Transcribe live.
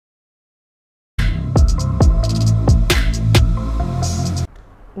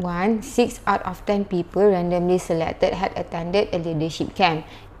1. 6 out of 10 people randomly selected had attended a leadership camp.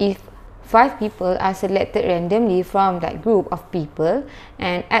 If 5 people are selected randomly from that group of people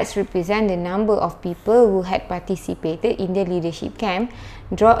and X represent the number of people who had participated in the leadership camp,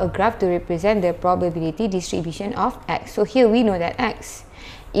 draw a graph to represent the probability distribution of X. So here we know that X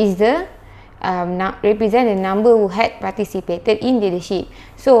is the represent the number who had participated in leadership.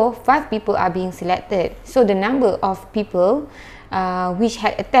 So 5 people are being selected. So the number of people which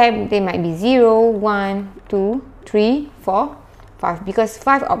had attempted, they might be 0, 1, 2, 3, 4, 5, because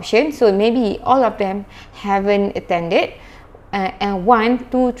 5 options, so maybe all of them haven't attended, and 1,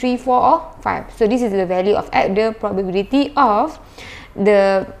 2, 3, 4 or 5. So this is the value of the probability of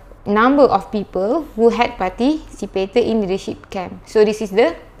the number of people who had participated in leadership camp. So this is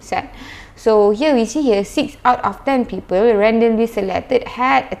the set. So here we see here 6 out of 10 people randomly selected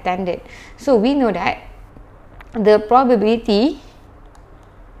had attended. So we know that the probability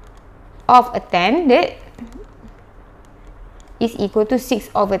of attended is equal to 6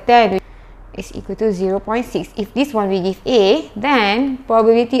 over 10, is equal to 0.6. If this one we give A, then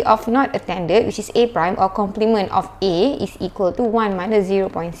probability of not attended, which is A prime or complement of A, is equal to 1 minus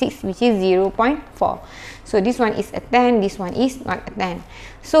 0.6, which is 0.4. So this one is attend, this one is not attend.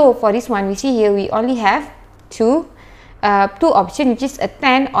 So for this one, we see here we only have two options, which is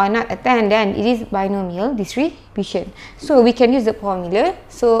attend or not attend, then it is binomial distribution. So we can use the formula.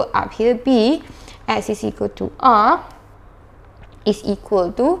 So up here P X is equal to R is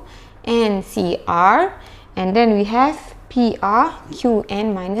equal to NCR, and then we have PR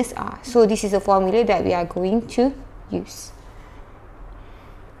QN minus R. So this is a formula that we are going to use.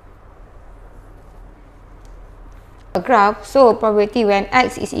 A graph, so probability when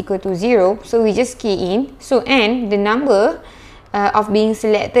X is equal to 0, so we just key in. So N, the number of being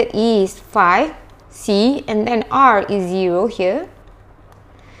selected is 5, C, and then R is 0 here.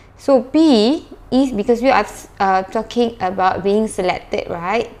 So P is, because we are talking about being selected,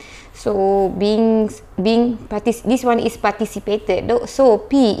 right? So this one is participated. So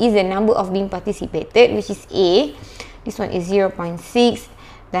P is the number of being participated, which is A. This one is 0.6.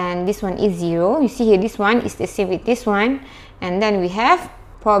 Then this one is 0. You see here, this one is the same with this one. And then we have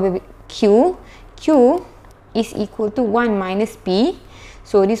probably Q. Q is equal to 1 minus P.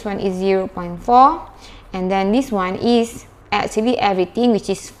 So this one is 0.4. And then this one is actually everything, which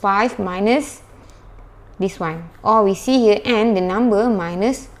is 5 minus this one. Or we see here N, the number,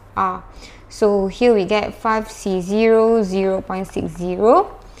 minus R. So here we get 5C0, 0.60,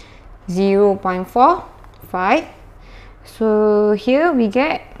 0.45. So here we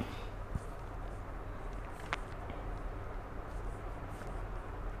get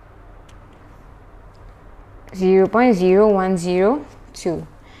 0.0102,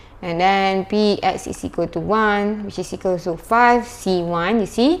 and then Px is equal to 1, which is equal to 5C1. You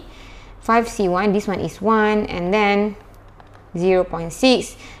see, 5C1, this one is 1, and then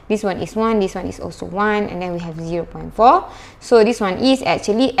 0.6, this one is 1, this one is also 1, and then we have 0.4. So this one is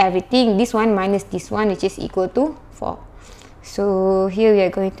actually everything, this one minus this one, which is equal to 4. So here we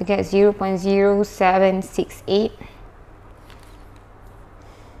are going to get 0.0768.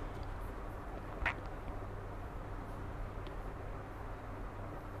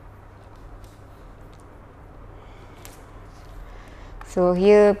 So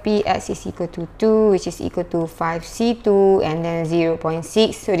here Px is equal to 2, which is equal to 5C2, and then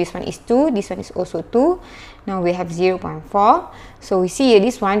 0.6. So this one is 2, this one is also 2. Now we have 0.4. So we see here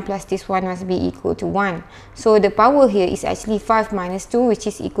this one plus this one must be equal to 1. So the power here is actually 5 minus 2, which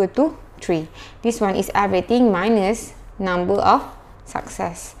is equal to 3. This one is everything minus number of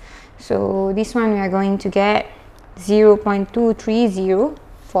success. So this one we are going to get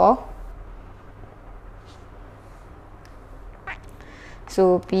 0.2304.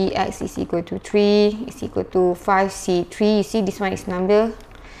 So Px is equal to 3 is equal to 5C3. You see this one is number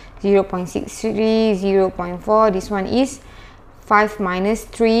 0.63, 0.4. This one is 5 minus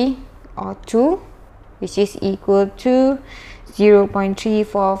 3 or 2, which is equal to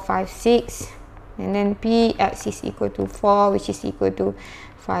 0.3456. And then Px is equal to 4, which is equal to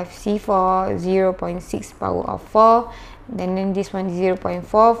 5C4, 0.6 power of 4. And then this one is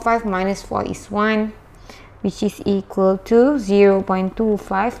 0.4. 5 minus 4 is 1, which is equal to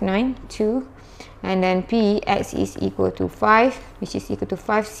 0.2592, and then Px is equal to 5, which is equal to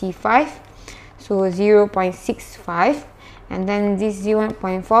 5C5, so 0.65, and then this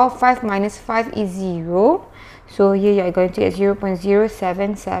 0.4, 5 minus 5 is 0, so here you are going to get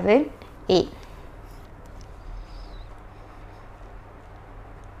 0.0778.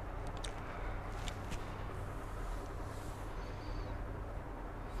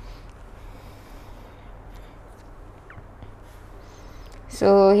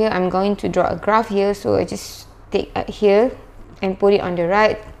 So here I'm going to draw a graph here. So I just take here and put it on the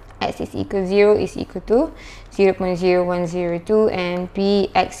right. X is equal to 0 is equal to 0.0102 and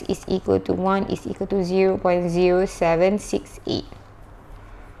px is equal to 1 is equal to 0.0768.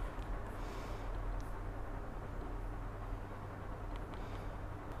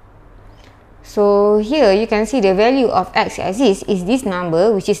 So here you can see the value of x-axis is this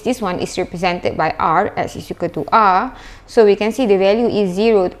number, which is this one is represented by r, x is equal to r. So we can see the value is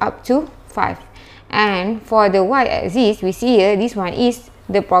 0 up to 5. And for the y-axis, we see here this one is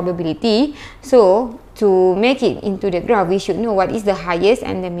the probability. So to make it into the graph, we should know what is the highest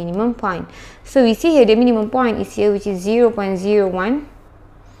and the minimum point. So we see here the minimum point is here, which is 0.01.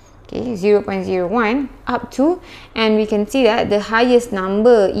 Okay, 0.01 up to, and we can see that the highest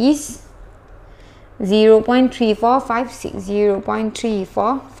number is 0.3456.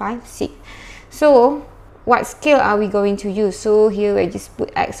 0.3456. So what scale are we going to use? So here I just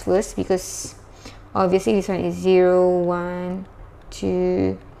put x first, because obviously this one is 0, 1,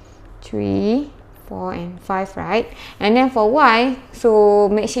 2, 3, 4 and 5, right? And then for y, so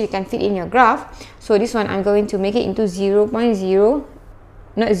make sure you can fit in your graph. So this one I'm going to make it into 0.0,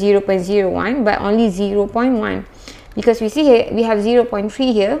 not 0.01, but only 0.1, because we see here we have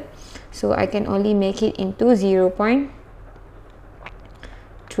 0.3 here. So I can only make it into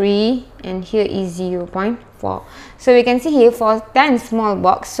 0.3 and here is 0.4. So we can see here for 10 small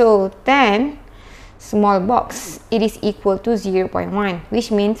box, so 10 small box, it is equal to 0.1,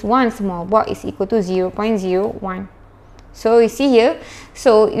 which means one small box is equal to 0.01. So you see here,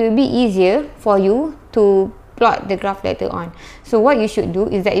 so it will be easier for you to plot the graph later on. So what you should do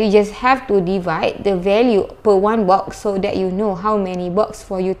is that you just have to divide the value per one box so that you know how many box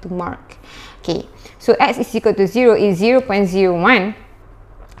for you to mark. Okay, so x is equal to 0 is 0.01.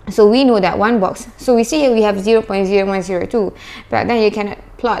 So we know that one box. So we see here we have 0.0102, but then you cannot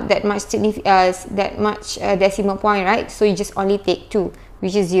plot that much decimal point, right? So you just only take 2,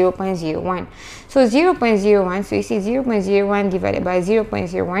 which is 0.01. So 0.01, so you see 0.01 divided by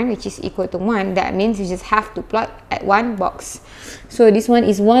 0.01, which is equal to 1. That means you just have to plot at one box. So this one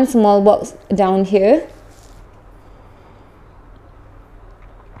is one small box down here.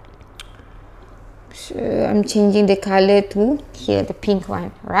 So I'm changing the color to here, the pink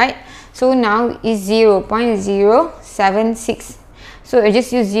one, right? So now is 0.076. So I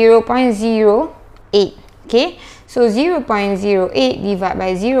just use 0.08. Okay, so 0.08 divided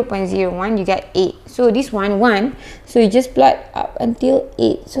by 0.01, you get 8. So this one 1, so you just plot up until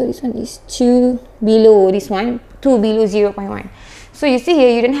 8. So this one is 2 below this one, 2 below 0.1. So you see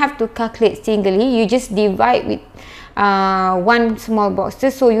here, you don't have to calculate singly, you just divide with one small box,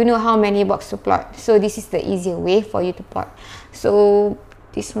 just so you know how many boxes to plot. So this is the easier way for you to plot. So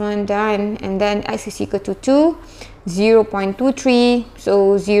this one done, and then x is equal to 2, 0.23.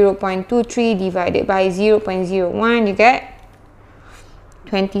 So 0.23 divided by 0.01, you get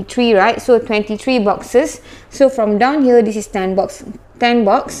 23, right? So 23 boxes. So from down here, this is 10 box,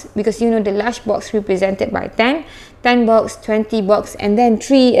 because you know the large box represented by 10 box, 20 box, and then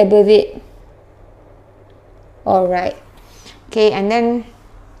 3 above it. All right, okay, and then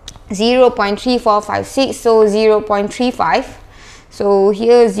 0.3456, so 0.35. So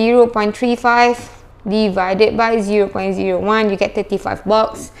here 0.35 divided by 0.01, you get 35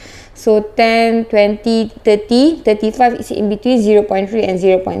 box. So 10, 20, 30, 35 is in between 0.3 and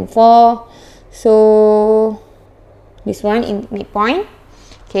 0.4. So this one in midpoint.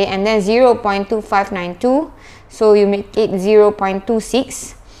 Okay, and then 0.2592. So you make it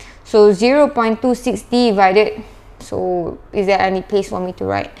 0.26. So 0.26 divided, so is there any place for me to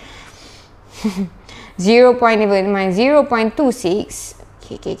write? 0.26,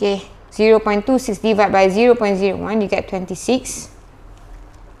 okay. 0.26 divided by 0.01, you get 26.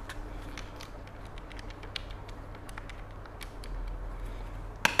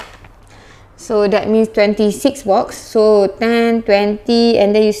 So that means 26 box. So 10, 20,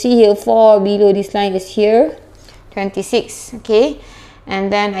 and then you see here 4 below this line is here, 26, okay.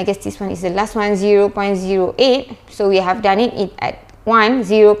 And then I guess this one is the last one, 0.08. So we have done it at 1.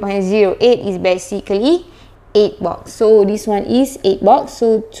 0.08 is basically 8 box. So this one is 8 box.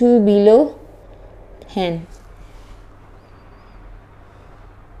 So 2 below 10.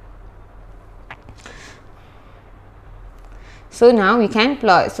 So now we can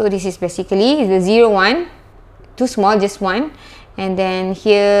plot. So this is basically the 0, 1, too small, just 1. And then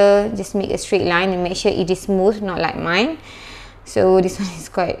here, just make a straight line and make sure it is smooth, not like mine. So this one is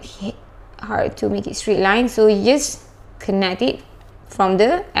quite hard to make it straight line. So you just connect it from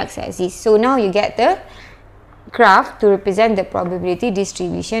the x-axis. So now you get the graph to represent the probability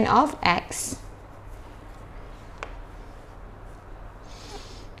distribution of x.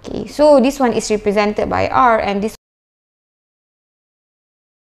 Okay, so this one is represented by R and this